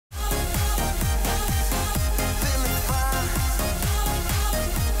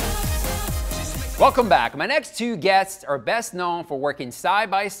Welcome back. My next two guests are best known for working side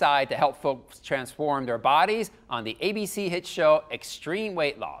by side to help folks transform their bodies on the ABC hit show Extreme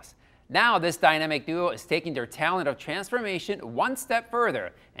Weight Loss. Now this dynamic duo is taking their talent of transformation one step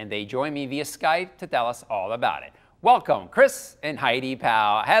further, and they join me via Skype to tell us all about it. Welcome, Chris and Heidi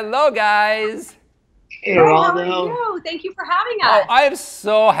Powell. Hello, guys. Hey, Eraldo. How are you? Thank you for having us. Oh, I am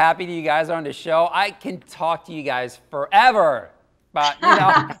so happy that you guys are on the show. I can talk to you guys forever. But, you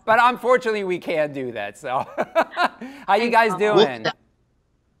know, but unfortunately we can't do that. So how you guys doing?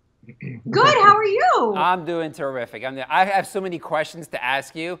 Good. How are you? I'm doing terrific. I have so many questions to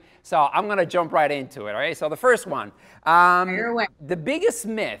ask you. So I'm going to jump right into it. All right. So the first one, the biggest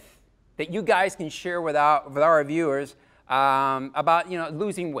myth that you guys can share with our viewers about, you know,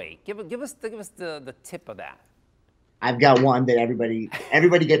 losing weight. Give us the tip of that. I've got one that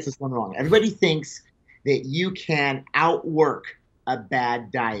everybody gets this one wrong. Everybody thinks that you can outwork a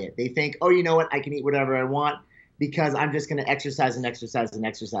bad diet. They think, oh, you know what? I can eat whatever I want because I'm just going to exercise and exercise and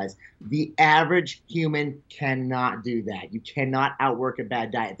exercise. The average human cannot do that. You cannot outwork a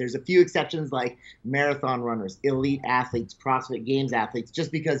bad diet. There's a few exceptions like marathon runners, elite athletes, CrossFit Games athletes,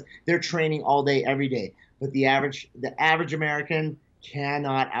 just because they're training all day, every day. But the average American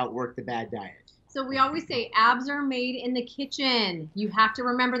cannot outwork the bad diet. So we always say abs are made in the kitchen. You have to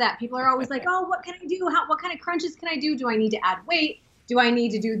remember that. People are always like, oh, what can I do? What kind of crunches can I do? Do I need to add weight? Do I need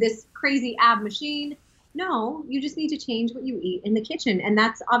to do this crazy ab machine? No, you just need to change what you eat in the kitchen. And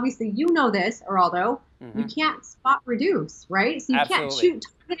that's obviously, you know this, Eraldo, you can't spot reduce, right? So you can't shoot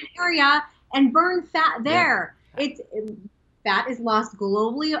an area and burn fat there. Yeah. Fat is lost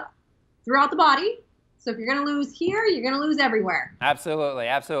globally throughout the body. So if you're going to lose here, you're going to lose everywhere. Absolutely,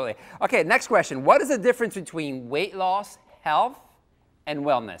 absolutely. Okay, next question. What is the difference between weight loss, health, and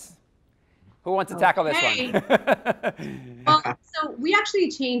wellness? Who wants to tackle this one? Well, so we actually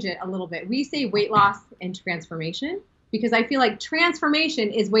change it a little bit. We say weight loss and transformation because I feel like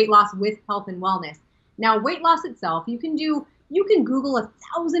transformation is weight loss with health and wellness. Now, weight loss itself, you can Google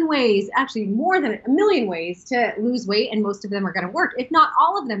 1,000 ways, actually more than 1,000,000 ways to lose weight, and most of them are going to work. If not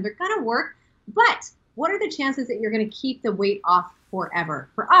all of them, they're going to work. But what are the chances that you're going to keep the weight off forever?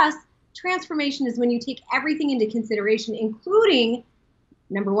 For us, transformation is when you take everything into consideration, including,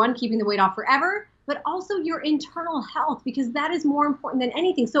 number one, keeping the weight off forever, but also your internal health, because that is more important than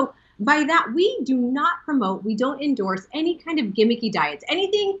anything. So by that, we do not promote, we don't endorse any kind of gimmicky diets.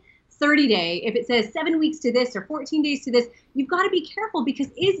 Anything 30-day, if it says 7 weeks to this or 14 days to this, you've got to be careful because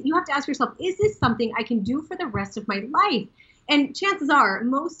you have to ask yourself, is this something I can do for the rest of my life? And chances are,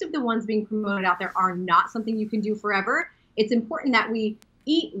 most of the ones being promoted out there are not something you can do forever. It's important that we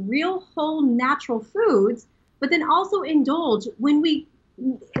eat real, whole, natural foods, but then also indulge when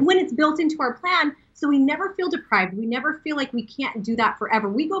it's built into our plan, so we never feel deprived. We never feel like we can't do that forever.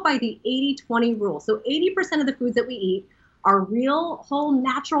 We go by the 80-20 rule. So 80% of the foods that we eat are real, whole,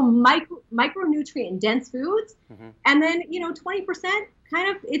 natural, micronutrient-dense foods. And then, 20%,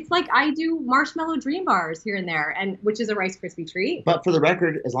 kind of, it's like I do marshmallow dream bars here and there, which is a Rice Krispie treat. But for the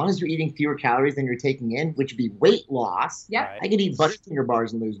record, as long as you're eating fewer calories than you're taking in, which would be weight loss, I could eat Butterfinger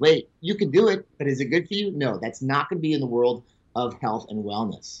bars and lose weight. You can do it, but is it good for you? No, that's not going to be in the world of health and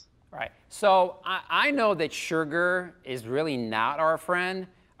wellness. Right. So I know that sugar is really not our friend.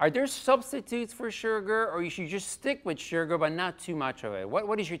 Are there substitutes for sugar, or you should just stick with sugar but not too much of it?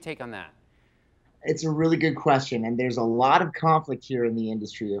 What is your take on that? It's a really good question, and there's a lot of conflict here in the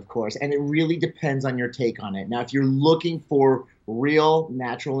industry, of course, and it really depends on your take on it. Now, if you're looking for real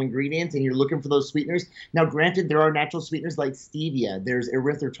natural ingredients and you're looking for those sweeteners, now granted, there are natural sweeteners like stevia, there's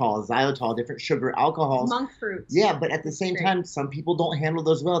erythritol, xylitol, different sugar alcohols. Monk fruits. Yeah, but at the same time, some people don't handle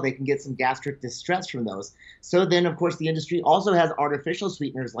those well. They can get some gastric distress from those. So then, of course, the industry also has artificial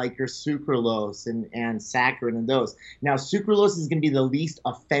sweeteners like your sucralose and saccharin and those. Now, sucralose is going to be the least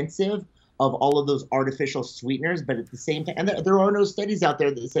offensive of all of those artificial sweeteners, but at the same time, and there are no studies out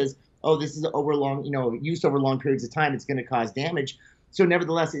there that says, oh, this is over long, use over long periods of time, it's going to cause damage. So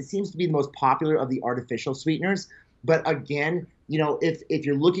nevertheless, it seems to be the most popular of the artificial sweeteners. But again, if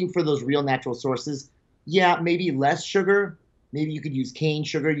you're looking for those real natural sources, yeah, maybe less sugar. Maybe you could use cane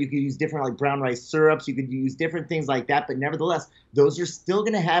sugar. You could use different like brown rice syrups. You could use different things like that. But nevertheless, those are still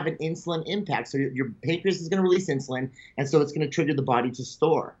going to have an insulin impact. So your pancreas is going to release insulin, and so it's going to trigger the body to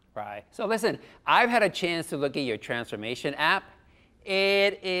store. Right. So listen, I've had a chance to look at your transformation app.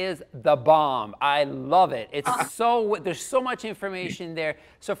 It is the bomb. I love it. There's so much information there.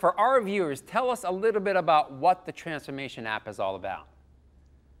 So for our viewers, tell us a little bit about what the transformation app is all about.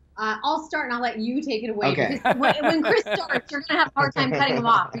 I'll start and I'll let you take it away. Okay. Because when Chris starts, you're going to have a hard time cutting him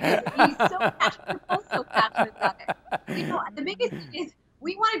off because he's so passionate. We're both so passionate about it. The biggest thing is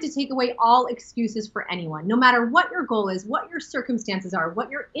We wanted to take away all excuses for anyone, no matter what your goal is, what your circumstances are, what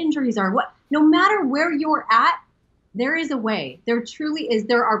your injuries are, no matter where you're at, there is a way. There truly is.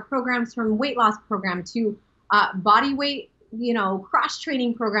 There are programs, from weight loss program to body weight, cross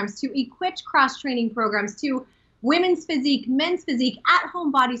training programs, to equipped cross training programs, to women's physique, men's physique, at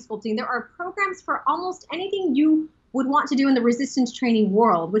home body sculpting. There are programs for almost anything you would want to do in the resistance training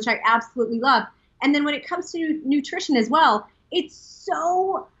world, which I absolutely love. And then when it comes to nutrition as well, it's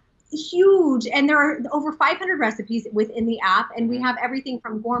so huge. And there are over 500 recipes within the app. And we have everything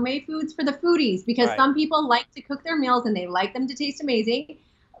from gourmet foods for the foodies, because some people like to cook their meals and they like them to taste amazing.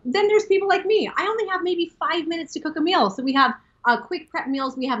 Then there's people like me. I only have maybe 5 minutes to cook a meal. So we have quick prep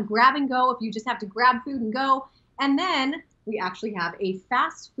meals. We have grab and go if you just have to grab food and go. And then we actually have a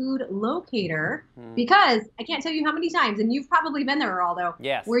fast food locator, because I can't tell you how many times, and you've probably been there, Eraldo,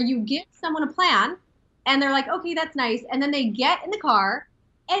 where you give someone a plan and they're like, okay, that's nice. And then they get in the car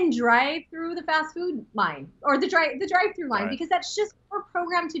and drive through the fast food line, or the drive-through line, because that's just what we're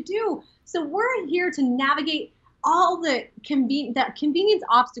programmed to do. So we're here to navigate all the convenience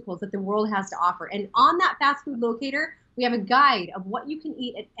obstacles that the world has to offer. And on that fast food locator, we have a guide of what you can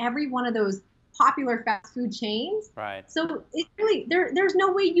eat at every one of those popular fast food chains. So it's really, there's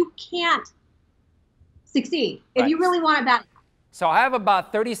no way you can't succeed if you really want it bad. So I have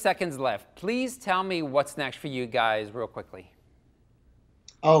about 30 seconds left. Please tell me what's next for you guys real quickly.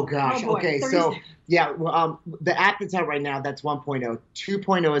 Oh gosh. Okay. So yeah, the app that's out right now, that's 1.0.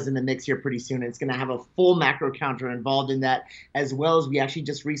 2.0 is in the mix here pretty soon. And it's going to have a full macro counter involved in that, as well as we actually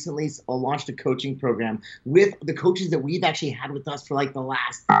just recently launched a coaching program with the coaches that we've actually had with us for like the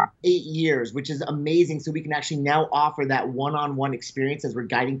last 8 years, which is amazing. So we can actually now offer that one-on-one experience as we're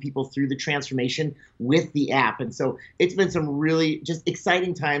guiding people through the transformation with the app. And so it's been some really just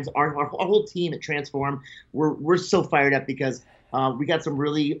exciting times. Our whole team at Transform, we're so fired up, because we got some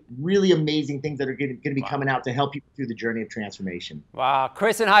really, really amazing things that are going to be coming out to help people through the journey of transformation. Wow.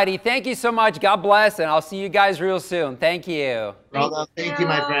 Chris and Heidi, thank you so much. God bless, and I'll see you guys real soon. Thank you. Thank you,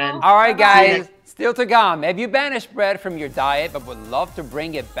 my friend. All right, guys. Still to come. Have you banished bread from your diet but would love to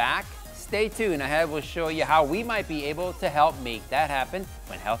bring it back? Stay tuned. Ahead, we'll show you how we might be able to help make that happen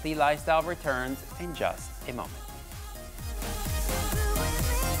when healthy lifestyle returns in just a moment.